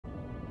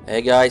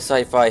Hey guys,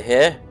 SCI-FI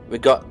here. We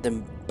got the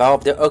Battle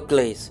of the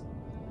Uglies.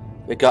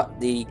 We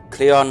got the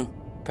KLINGON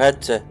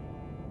Predator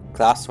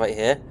class right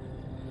here.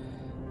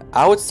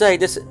 I would say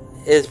this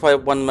is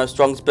probably one of the most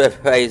strongest bird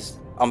arrays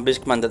on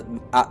British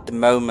Command at the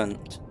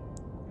moment,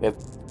 with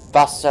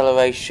fast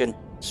acceleration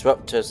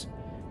disruptors.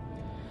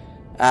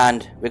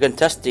 And we're going to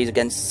test these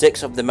against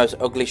 6 of the most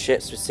ugly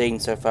ships we've seen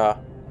so far.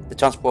 The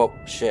transport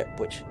ship,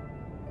 which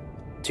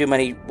too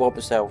many warp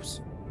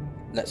themselves.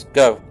 Let's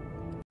go.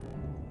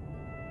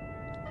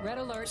 Red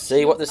alert,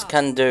 See what this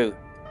can do.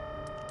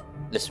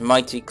 This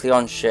mighty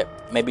KLINGON ship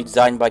may be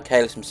designed by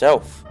KLIS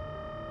himself.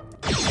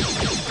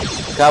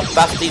 Look how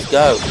fast these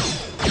go.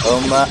 Oh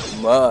my.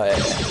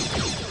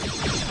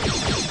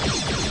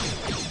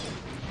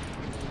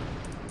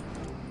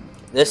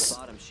 This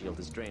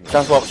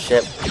transport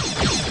ship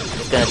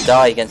is going to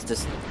die against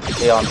this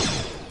KLINGON.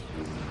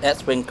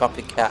 Let's win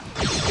copycat.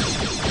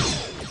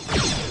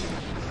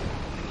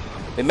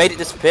 We made it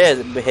disappear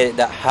that we hit it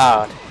that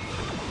hard.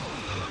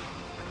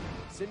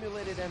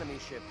 Simulated enemy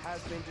ship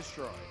has been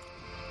destroyed.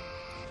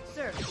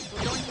 Sir,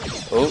 we're going to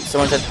hit. Oh,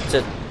 someone said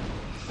to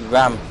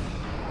ram.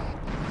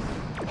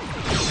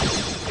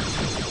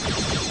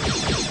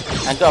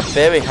 I got a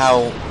theory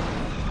how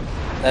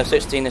they're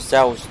 16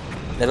 themselves.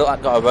 They look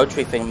like got a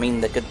rotary thing,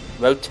 meaning they could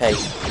rotate.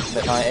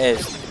 But like it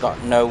is, they've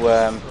got no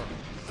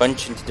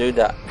function to do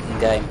that in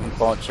game,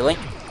 unfortunately.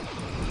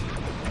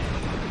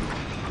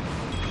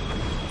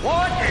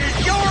 What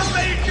is your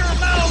major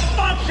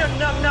malfunction,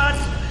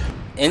 numbnuts?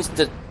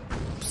 Instant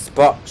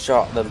spot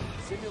shot them.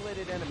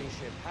 Simulated enemy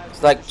ship has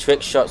It's like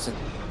trick shots at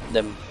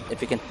them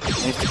if you can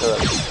insta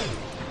them.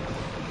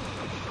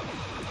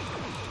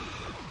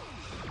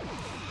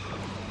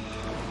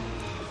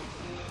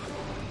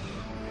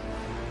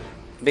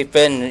 It'd be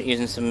fun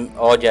using some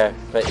audio,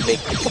 but it'd be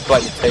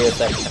quite material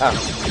so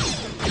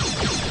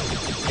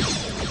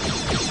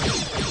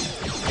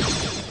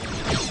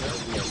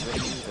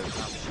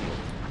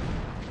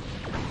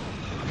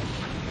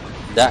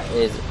that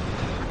is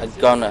a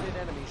goner.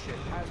 enemy ship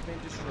has been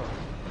destroyed.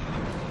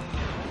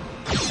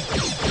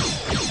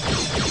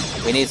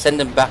 We need to send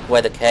them back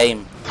where they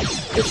came.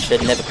 They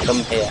should never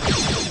come here.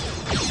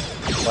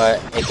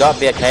 But it got to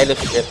be a KLIS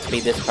ship to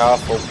be this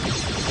powerful.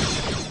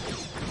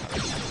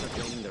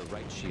 Their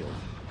right shield.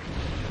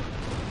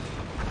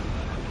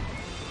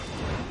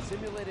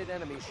 Simulated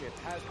enemy ship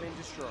has been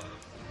destroyed.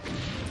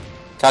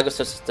 Target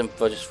system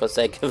for just for the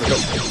sake of it.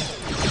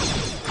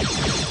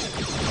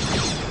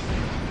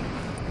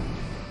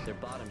 Their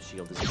bottom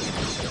shield is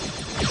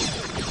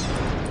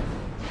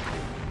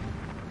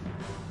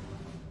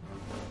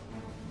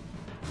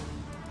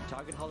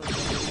target hull is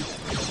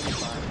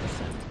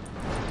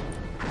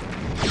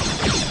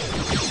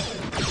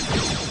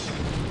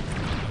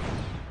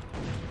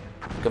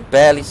 75%. You can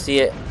barely see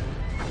it,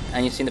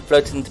 and you've seen the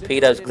floating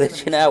torpedoes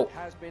glitching out.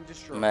 Has been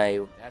destroyed.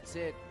 Mate, That's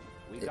it.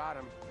 We got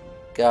him.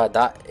 God,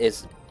 that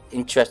is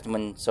interesting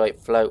when you saw it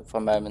float for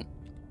a moment.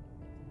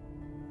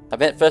 I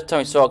think the first time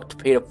we saw a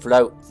torpedo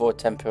float for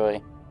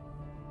temporary.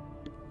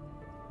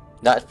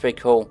 That's pretty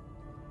cool.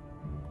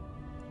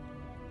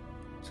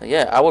 So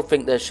yeah, I would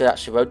think they should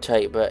actually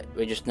rotate, but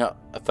we're just not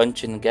a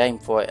functioning game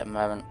for it at the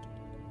moment.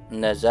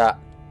 And there's that.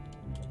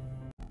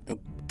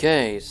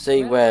 Okay,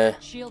 see where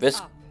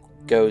this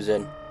goes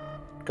in.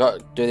 Got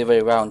to do the other way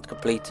around to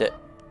complete it.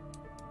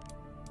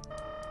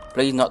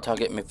 Please not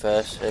target me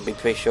first, it'll be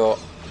pretty short.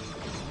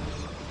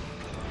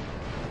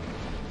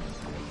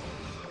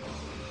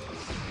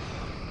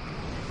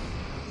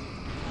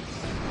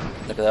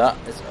 Look at that,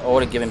 it's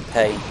already giving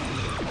pain.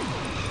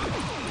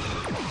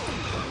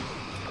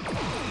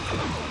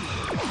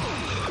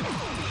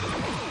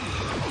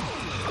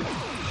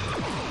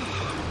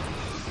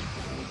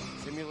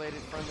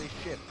 Simulated friendly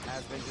ship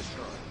has been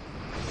destroyed.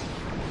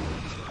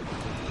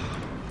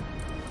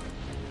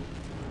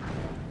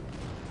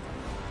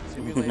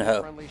 Simulated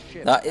No, friendly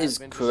ship that has is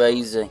been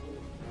crazy.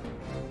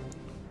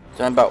 There's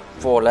only about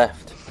 4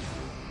 left.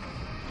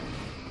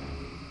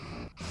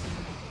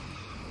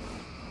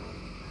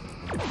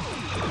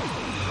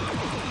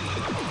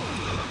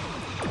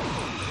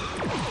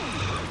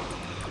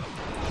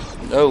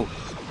 No.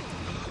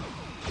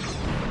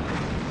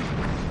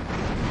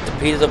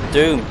 Torpedoes of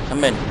Doom,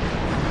 come in.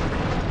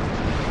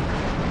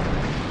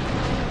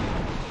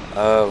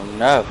 Oh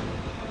no.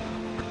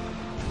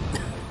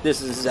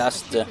 This is a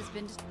disaster.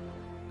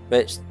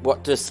 But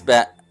what to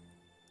expect?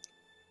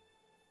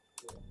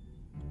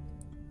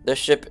 This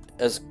ship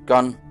has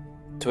gone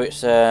to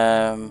its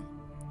own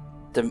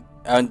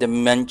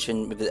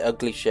dimension with the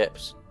ugly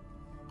ships.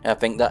 I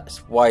think that's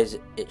why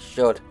it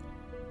should.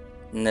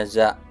 And there's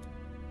that.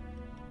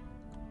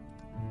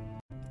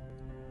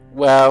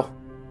 Well,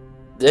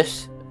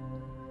 this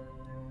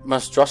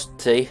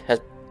monstrosity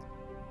has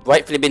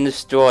rightfully been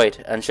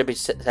destroyed and should be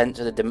sent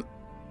to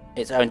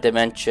its own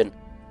dimension.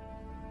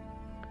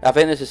 I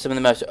think this is some of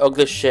the most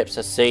ugly ships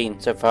I've seen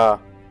so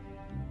far.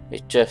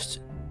 It's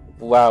just,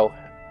 wow.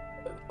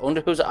 I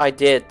wonder whose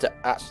idea to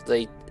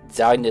actually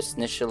design this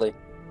initially.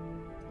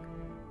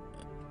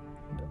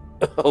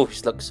 Oh,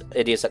 she looks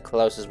hideous up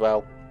close as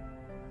well.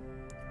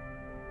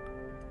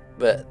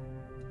 But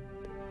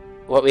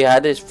what we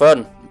had is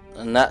fun,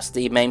 and that's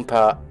the main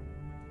part.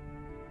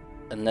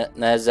 And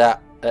there's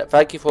that.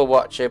 Thank you for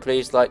watching.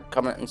 Please like,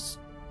 comment, and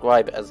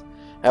subscribe as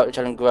help the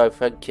channel grow.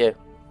 Thank you.